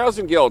 Barrels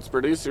and gilts,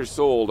 producers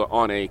sold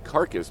on a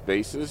carcass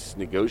basis,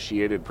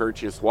 negotiated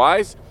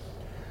purchase-wise.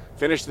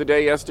 Finished the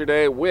day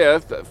yesterday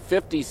with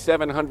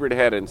 5,700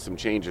 head and some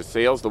change of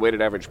sales. The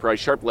weighted average price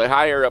sharply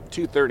higher, up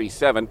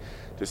 237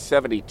 to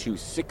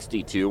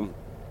 72.62.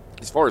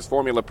 As far as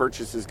formula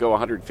purchases go,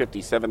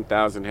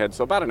 157,000 head,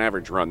 so about an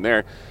average run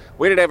there.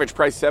 Weighted average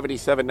price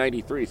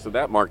 77.93, so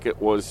that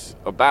market was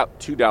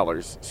about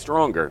 $2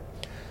 stronger.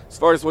 As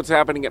far as what's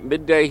happening at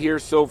midday here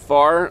so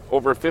far,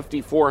 over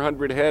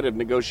 5,400 head of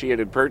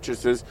negotiated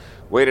purchases.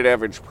 Weighted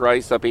average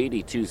price up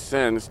 82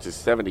 cents to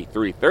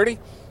 73.30.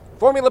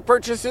 Formula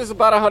purchases,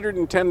 about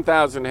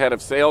 110,000 head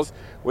of sales.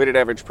 Weighted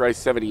average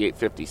price,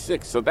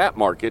 $78.56. So that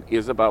market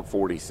is about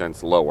 40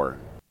 cents lower.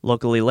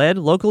 Locally led,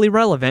 locally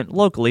relevant,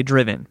 locally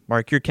driven.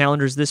 Mark your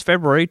calendars this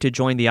February to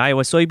join the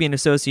Iowa Soybean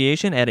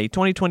Association at a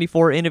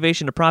 2024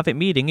 Innovation to Profit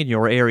meeting in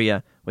your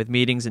area. With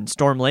meetings in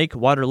Storm Lake,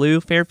 Waterloo,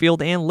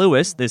 Fairfield, and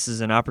Lewis, this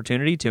is an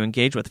opportunity to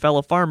engage with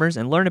fellow farmers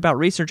and learn about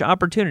research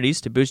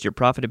opportunities to boost your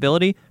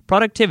profitability,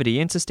 productivity,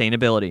 and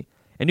sustainability.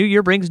 A new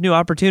year brings new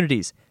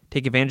opportunities.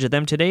 Take advantage of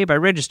them today by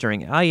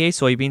registering at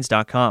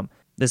iasoybeans.com.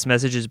 This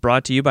message is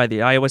brought to you by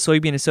the Iowa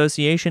Soybean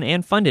Association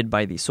and funded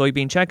by the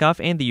Soybean Checkoff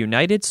and the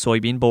United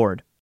Soybean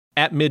Board.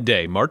 At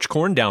midday, March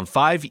corn down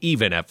 5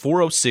 even at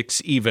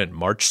 406 even.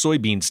 March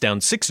soybeans down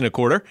 6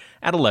 1/4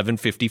 at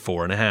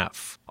 1154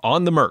 1/2.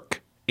 On the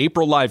Merc,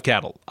 April live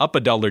cattle up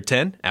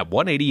 $1.10 at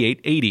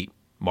 188.80.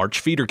 March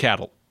feeder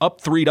cattle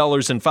up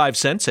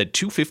 $3.05 at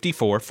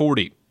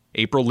 254.40.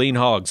 April lean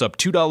hogs up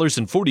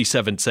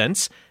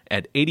 $2.47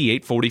 at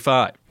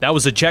 88.45. That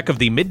was a check of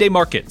the midday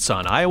markets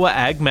on Iowa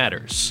Ag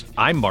Matters.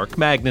 I'm Mark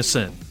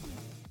Magnuson.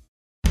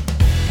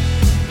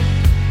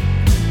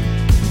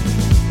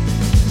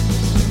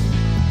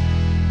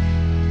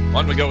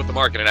 On we go with the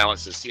market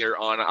analysis here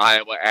on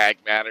Iowa Ag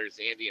Matters.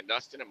 Andy and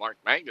Dustin and Mark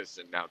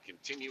Magnuson now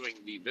continuing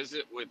the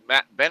visit with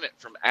Matt Bennett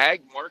from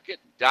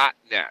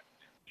agmarket.net.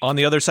 On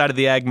the other side of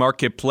the ag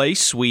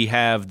marketplace, we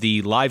have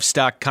the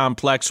livestock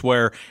complex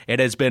where it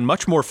has been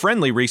much more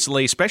friendly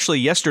recently, especially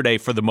yesterday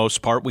for the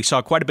most part. We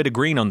saw quite a bit of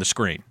green on the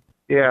screen.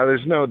 Yeah,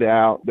 there's no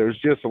doubt. There's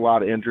just a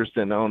lot of interest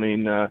in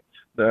owning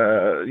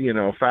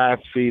the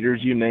fast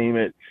feeders, you name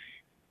it.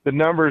 The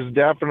numbers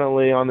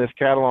definitely on this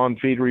cattle on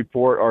feed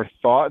report are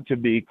thought to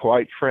be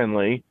quite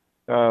friendly.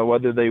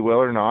 Whether they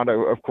will or not,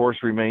 of course,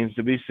 remains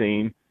to be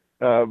seen.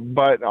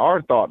 But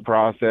our thought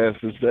process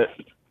is that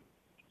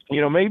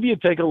maybe you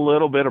take a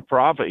little bit of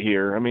profit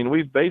here. I mean,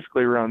 we've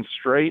basically run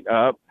straight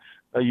up.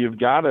 You've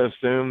got to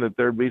assume that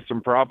there'd be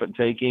some profit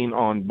taking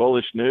on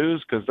bullish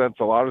news because that's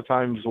a lot of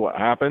times what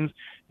happens.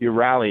 You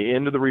rally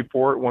into the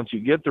report. Once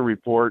you get the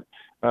report,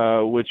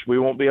 which we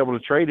won't be able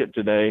to trade it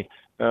today,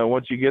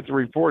 once you get the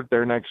report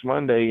there next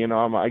Monday,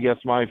 I guess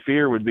my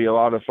fear would be a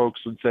lot of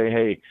folks would say,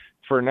 hey,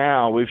 for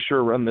now, we've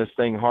sure run this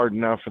thing hard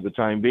enough for the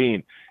time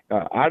being.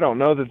 I don't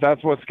know that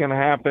that's what's going to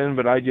happen,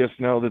 but I just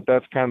know that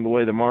that's kind of the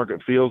way the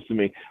market feels to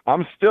me.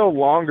 I'm still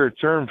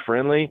longer-term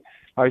friendly.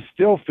 I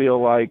still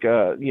feel like,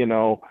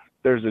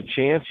 there's a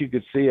chance you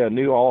could see a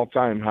new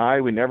all-time high.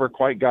 We never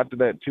quite got to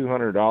that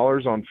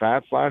 $200 on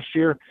fats last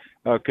year.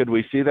 Could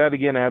we see that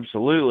again?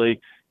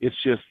 Absolutely. It's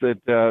just that,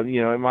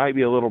 it might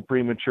be a little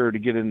premature to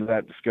get into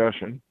that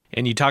discussion.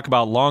 And you talk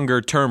about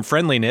longer-term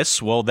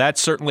friendliness. Well, that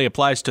certainly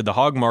applies to the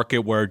hog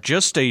market, where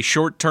just a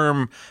short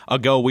term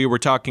ago we were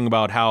talking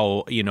about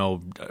how,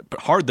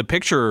 hard the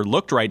picture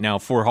looked right now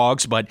for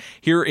hogs. But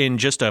here in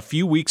just a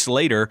few weeks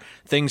later,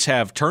 things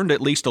have turned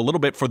at least a little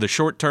bit for the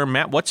short term.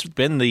 Matt, what's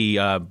been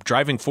the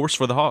driving force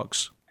for the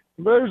hogs?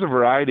 There's a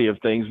variety of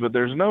things, but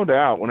there's no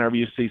doubt whenever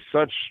you see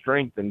such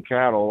strength in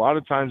cattle, a lot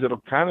of times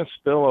it'll kind of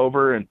spill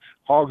over and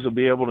hogs will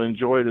be able to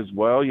enjoy it as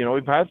well.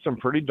 We've had some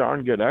pretty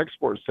darn good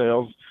export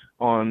sales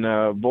on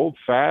both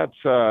fats,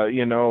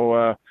 and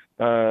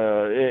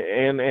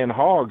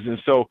hogs. And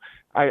so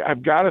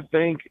I've got to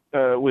think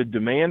with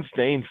demand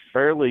staying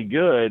fairly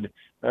good,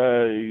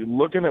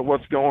 looking at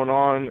what's going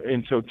on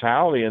in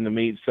totality in the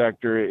meat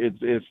sector,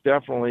 it's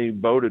definitely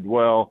boded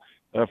well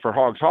for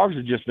hogs. Hogs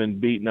have just been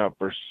beaten up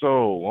for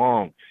so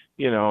long,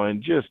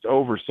 and just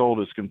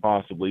oversold as can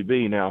possibly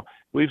be. Now,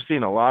 we've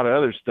seen a lot of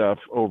other stuff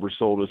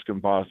oversold as can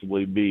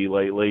possibly be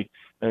lately.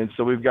 And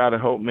so we've got to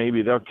hope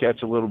maybe they'll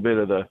catch a little bit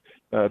of the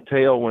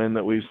tailwind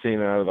that we've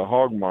seen out of the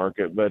hog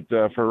market. But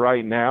for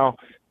right now,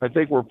 I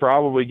think we're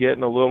probably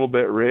getting a little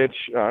bit rich.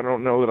 I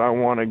don't know that I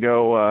want to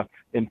go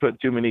and put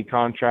too many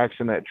contracts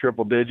in that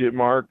triple-digit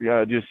mark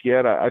just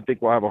yet. I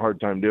think we'll have a hard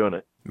time doing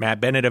it.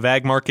 Matt Bennett of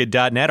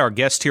agmarket.net, our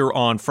guest here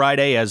on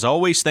Friday. As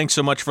always, thanks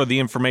so much for the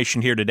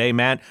information here today,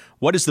 Matt.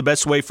 What is the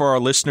best way for our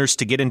listeners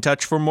to get in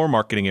touch for more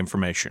marketing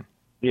information?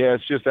 Yeah,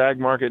 it's just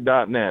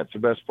agmarket.net. It's the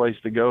best place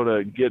to go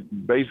to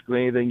get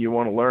basically anything you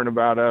want to learn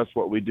about us,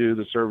 what we do,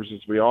 the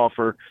services we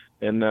offer,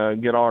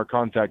 and get all our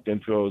contact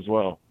info as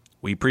well.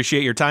 We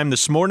appreciate your time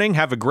this morning.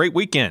 Have a great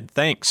weekend.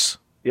 Thanks.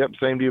 Yep,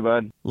 same to you,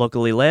 bud.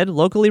 Locally led,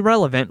 locally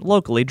relevant,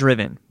 locally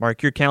driven.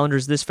 Mark your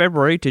calendars this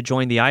February to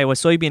join the Iowa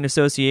Soybean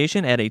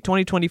Association at a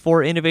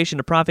 2024 Innovation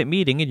to Profit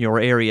meeting in your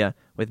area.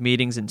 With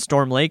meetings in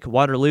Storm Lake,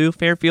 Waterloo,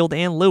 Fairfield,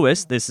 and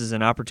Lewis, this is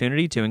an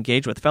opportunity to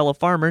engage with fellow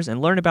farmers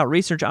and learn about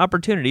research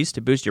opportunities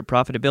to boost your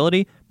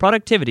profitability,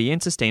 productivity,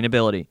 and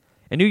sustainability.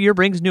 A new year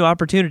brings new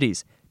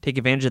opportunities. Take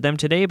advantage of them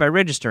today by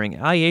registering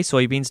at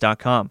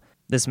iasoybeans.com.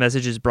 This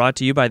message is brought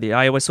to you by the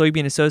Iowa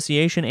Soybean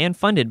Association and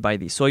funded by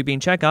the Soybean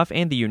Checkoff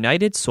and the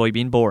United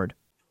Soybean Board.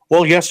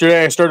 Well,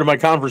 yesterday I started my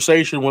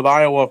conversation with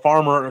Iowa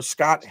farmer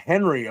Scott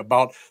Henry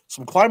about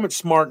some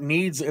climate-smart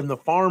needs in the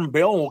Farm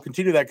Bill. We'll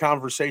continue that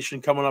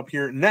conversation coming up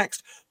here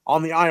next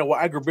on the Iowa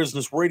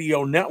Agribusiness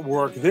Radio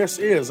Network. This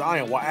is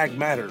Iowa Ag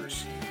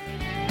Matters.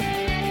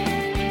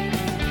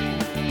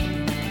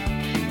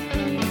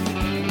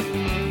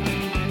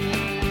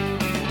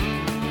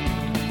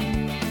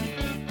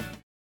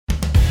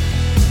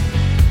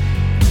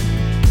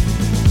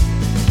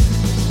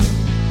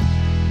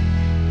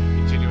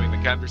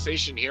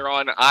 Conversation here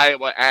on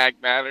Iowa Ag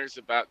Matters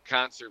about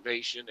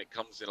conservation. It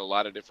comes in a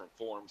lot of different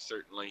forms,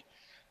 certainly,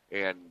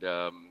 and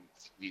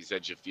these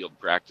edge of field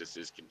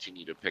practices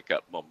continue to pick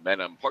up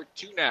momentum. Part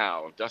 2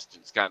 now of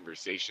Dustin's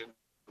conversation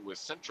with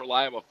Central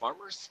Iowa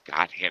farmer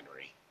Scott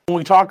Henry. When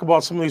we talk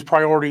about some of these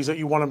priorities that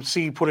you want to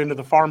see put into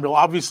the Farm Bill,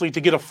 obviously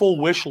to get a full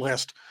wish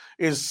list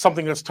is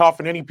something that's tough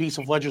in any piece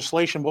of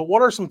legislation, but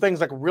what are some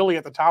things like really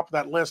at the top of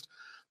that list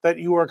that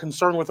you are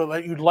concerned with or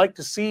that you'd like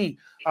to see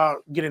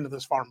get into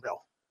this Farm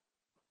Bill?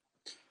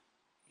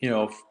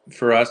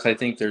 For us, I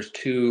think there's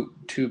two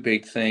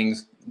big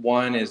things.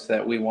 One is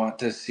that we want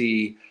to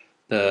see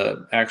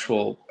the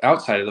actual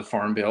outside of the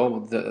Farm Bill,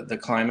 the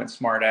climate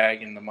smart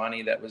ag and the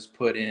money that was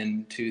put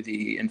into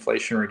the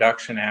Inflation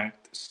Reduction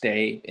Act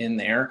stay in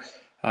there.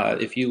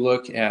 If you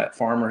look at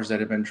farmers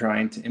that have been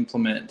trying to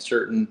implement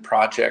certain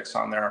projects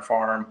on their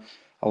farm,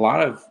 a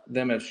lot of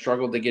them have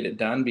struggled to get it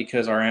done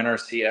because our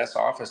NRCS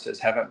offices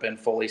haven't been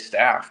fully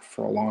staffed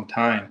for a long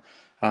time,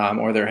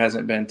 or there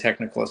hasn't been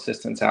technical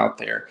assistance out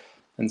there.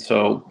 And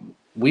so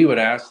we would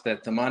ask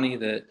that the money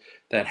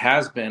that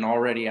has been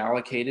already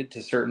allocated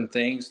to certain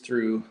things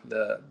through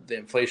the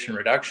Inflation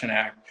Reduction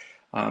Act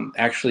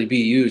actually be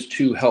used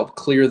to help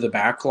clear the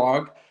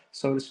backlog,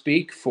 so to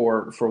speak,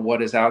 for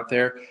what is out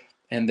there,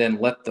 and then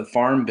let the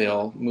Farm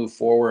Bill move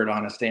forward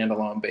on a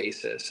standalone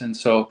basis. And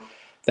so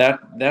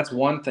that's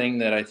one thing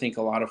that I think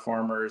a lot of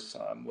farmers,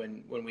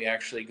 when we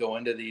actually go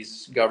into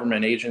these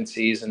government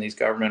agencies and these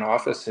government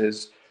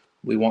offices,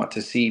 we want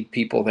to see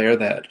people there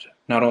that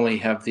not only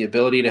have the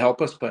ability to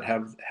help us, but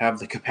have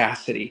the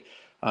capacity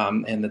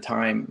and the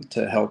time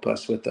to help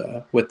us with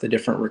the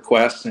different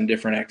requests and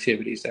different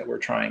activities that we're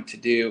trying to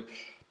do.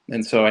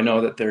 And so I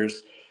know that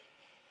there's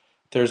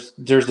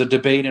a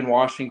debate in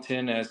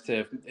Washington as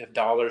to if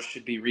dollars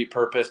should be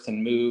repurposed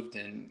and moved,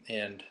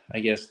 and I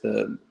guess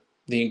the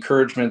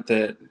encouragement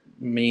that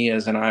me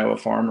as an Iowa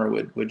farmer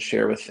would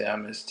share with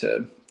them is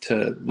to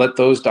let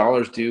those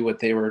dollars do what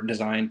they were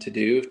designed to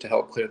do to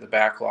help clear the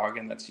backlog,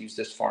 and let's use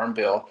this Farm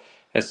Bill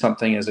as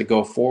something as a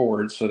go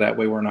forward, so that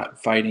way we're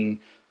not fighting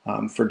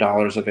for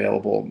dollars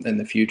available in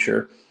the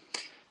future.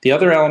 The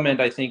other element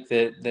I think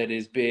that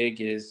is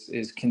big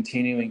is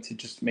continuing to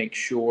just make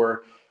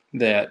sure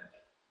that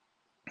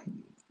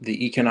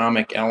the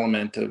economic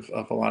element of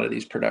a lot of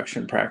these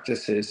production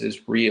practices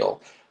is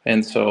real.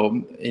 And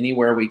so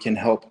anywhere we can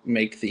help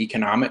make the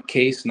economic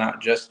case,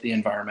 not just the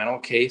environmental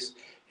case,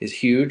 is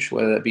huge,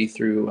 whether that be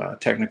through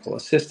technical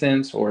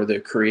assistance or the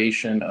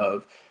creation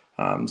of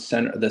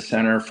the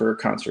Center for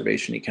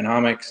Conservation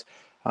Economics.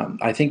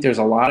 I think there's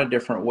a lot of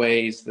different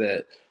ways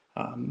that,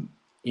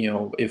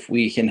 if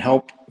we can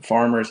help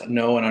farmers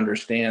know and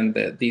understand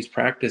that these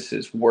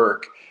practices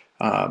work,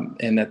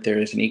 and that there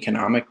is an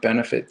economic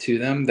benefit to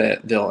them,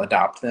 that they'll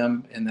adopt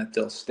them and that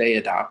they'll stay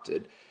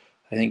adopted.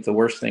 I think the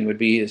worst thing would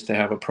be is to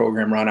have a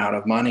program run out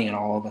of money and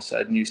all of a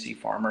sudden you see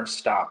farmers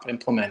stop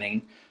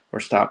implementing or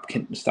stop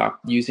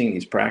using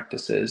these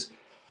practices,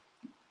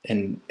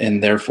 and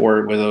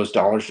therefore were those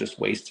dollars just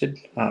wasted?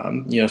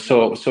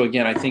 So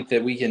again, I think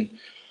that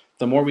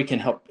the more we can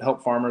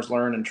help farmers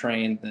learn and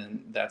train,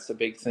 then that's a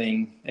big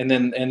thing. And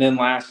then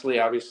lastly,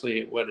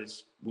 obviously, what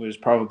is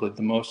probably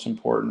the most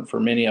important for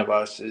many of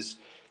us is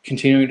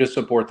continuing to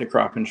support the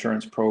crop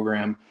insurance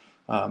program.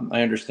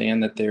 I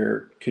understand that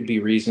there could be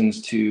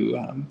reasons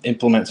to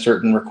implement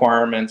certain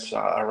requirements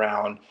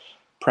around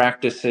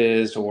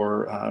practices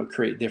or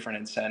create different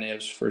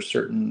incentives for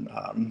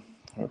certain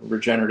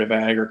regenerative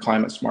ag or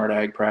climate smart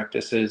ag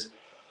practices.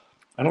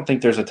 I don't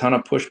think there's a ton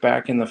of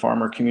pushback in the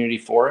farmer community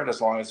for it,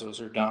 as long as those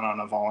are done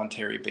on a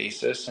voluntary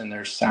basis and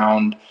there's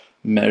sound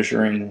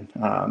measuring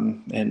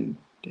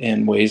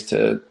and ways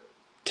to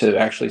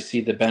actually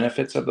see the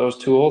benefits of those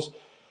tools.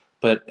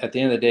 But at the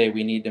end of the day,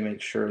 we need to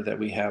make sure that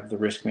we have the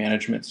risk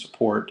management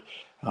support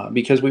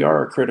because we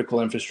are a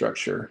critical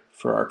infrastructure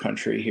for our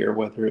country here,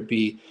 whether it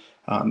be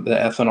the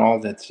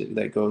ethanol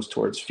that goes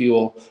towards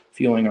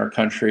fueling our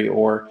country,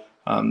 or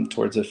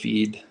towards a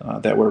feed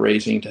that we're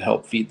raising to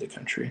help feed the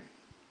country.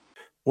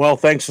 Well,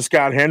 thanks to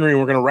Scott Henry.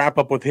 We're going to wrap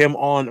up with him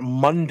on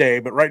Monday.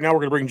 But right now,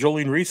 we're going to bring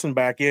Jolene Riessen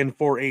back in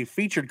for a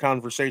featured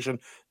conversation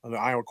on the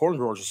Iowa Corn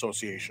Growers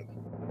Association.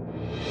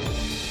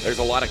 There's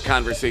a lot of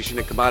conversation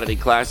at Commodity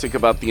Classic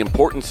about the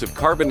importance of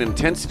carbon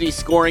intensity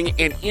scoring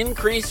and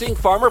increasing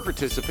farmer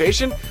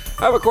participation.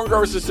 Iowa Corn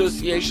Growers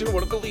Association,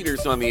 one of the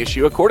leaders on the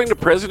issue, according to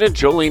President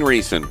Jolene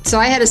Riessen. So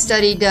I had a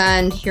study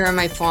done here on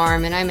my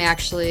farm, and I'm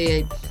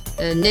actually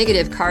a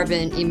negative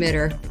carbon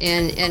emitter,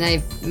 and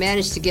I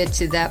managed to get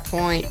to that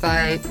point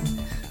by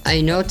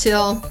I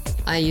no-till,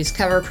 I use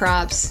cover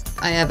crops,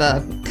 I have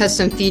a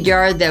custom feed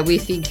yard that we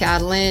feed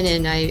cattle in,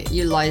 and I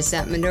utilize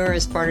that manure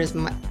as part of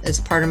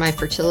my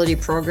fertility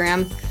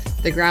program.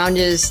 The ground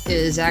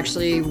is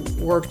actually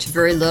worked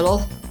very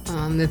little.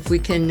 If we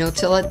can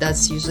no-till it,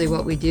 that's usually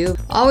what we do.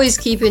 Always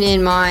keeping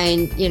in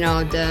mind,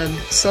 the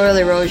soil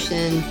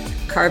erosion,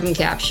 carbon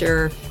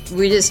capture.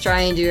 We just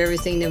try and do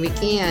everything that we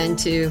can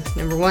to,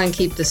 number one,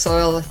 keep the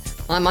soil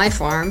on my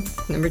farm.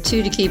 Number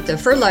two, to keep the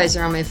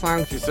fertilizer on my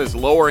farm. She says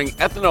lowering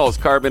ethanol's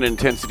carbon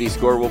intensity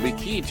score will be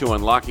key to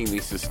unlocking the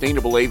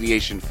sustainable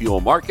aviation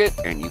fuel market,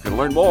 and you can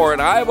learn more at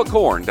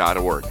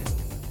iowacorn.org.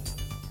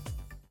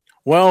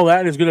 Well,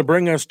 that is going to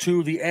bring us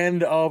to the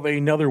end of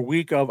another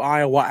week of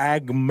Iowa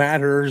Ag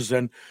Matters.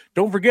 And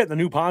don't forget, the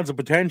new Ponds of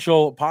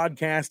Potential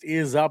podcast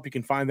is up. You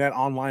can find that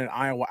online at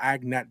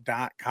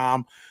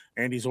iowaagnet.com.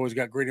 Andy's always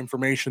got great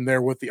information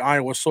there with the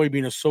Iowa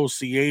Soybean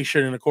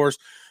Association. And, of course,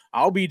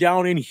 I'll be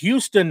down in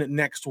Houston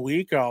next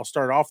week. I'll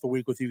start off the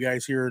week with you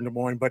guys here in Des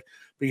Moines, but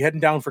be heading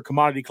down for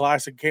Commodity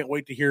Classic. Can't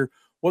wait to hear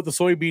what the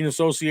Soybean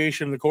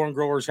Association and the corn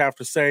growers have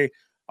to say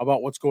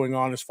about what's going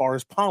on as far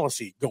as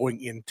policy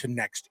going into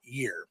next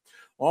year.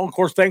 Well, of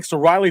course, thanks to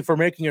Riley for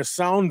making us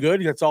sound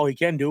good. That's all he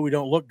can do. We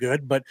don't look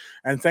good,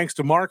 and thanks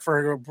to Mark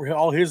for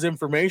all his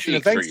information. Speak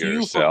and thanks for to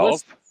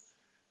yourself.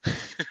 You for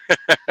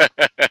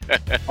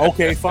listening.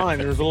 Okay, fine.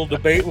 There's a little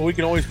debate, but we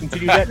can always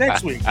continue that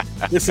next week.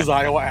 This is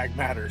Iowa Ag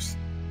Matters.